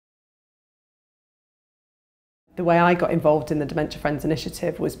The way I got involved in the Dementia Friends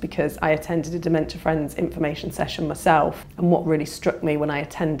initiative was because I attended a Dementia Friends information session myself, and what really struck me when I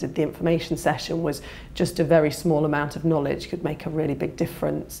attended the information session was just a very small amount of knowledge could make a really big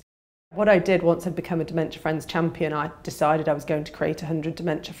difference. What I did once I'd become a Dementia Friends champion, I decided I was going to create 100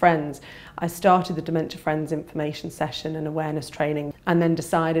 Dementia Friends. I started the Dementia Friends information session and awareness training, and then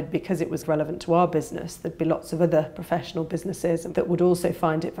decided because it was relevant to our business, there'd be lots of other professional businesses that would also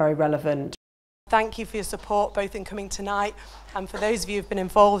find it very relevant. Thank you for your support, both in coming tonight and for those of you who've been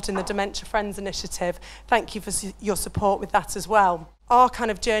involved in the Dementia Friends initiative, thank you for your support with that as well. Our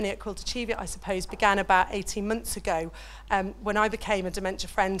kind of journey at Quilter Cheviot, I suppose, began about 18 months ago when I became a Dementia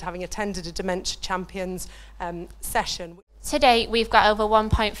Friend, having attended a Dementia Champions session. To date, we've got over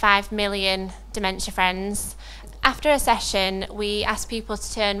 1.5 million Dementia Friends. After a session, we ask people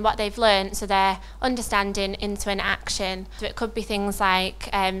to turn what they've learned, so their understanding, into an action. So it could be things like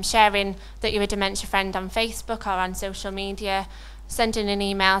sharing that you're a Dementia Friend on Facebook or on social media, sending an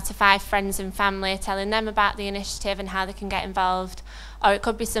email to 5 friends and family telling them about the initiative and how they can get involved. Or it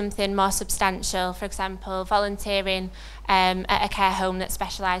could be something more substantial, for example, volunteering at a care home that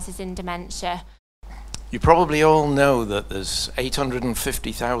specialises in dementia. You probably all know that there's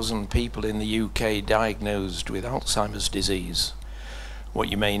 850,000 people in the UK diagnosed with Alzheimer's disease. What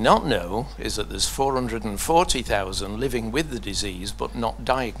you may not know is that there's 440,000 living with the disease but not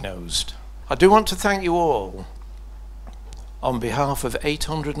diagnosed. I do want to thank you all on behalf of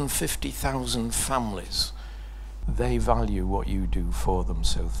 850,000 families. They value what you do for them,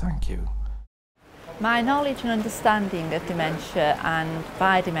 so thank you. My knowledge and understanding of dementia and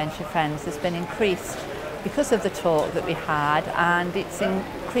by Dementia Friends has been increased because of the talk that we had, and it's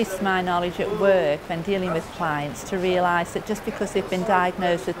increased my knowledge at work when dealing with clients to realise that just because they've been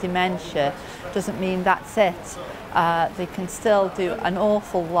diagnosed with dementia doesn't mean that's it. They can still do an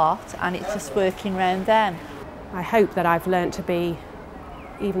awful lot, and it's just working around them. I hope that I've learnt to be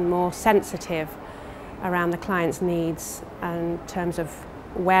even more sensitive around the client's needs in terms of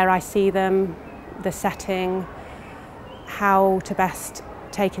where I see them, the setting, how to best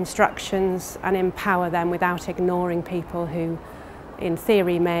take instructions and empower them without ignoring people who, in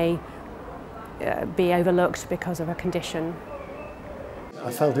theory, may be overlooked because of a condition.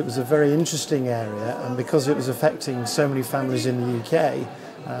 I felt it was a very interesting area, and because it was affecting so many families in the UK,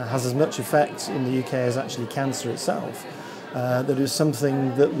 has as much effect in the UK as actually cancer itself, that it was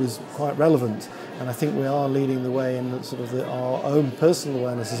something that was quite relevant. And I think we are leading the way in sort of our own personal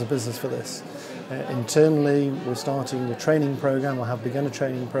awareness as a business for this. Internally, we're starting a training program, or have begun a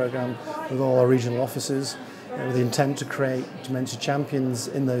training program with all our regional offices, with the intent to create dementia champions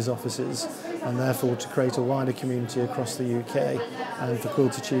in those offices, and therefore to create a wider community across the UK, and for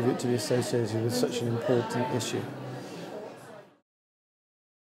Quilter Cheviot to be associated with such an important issue.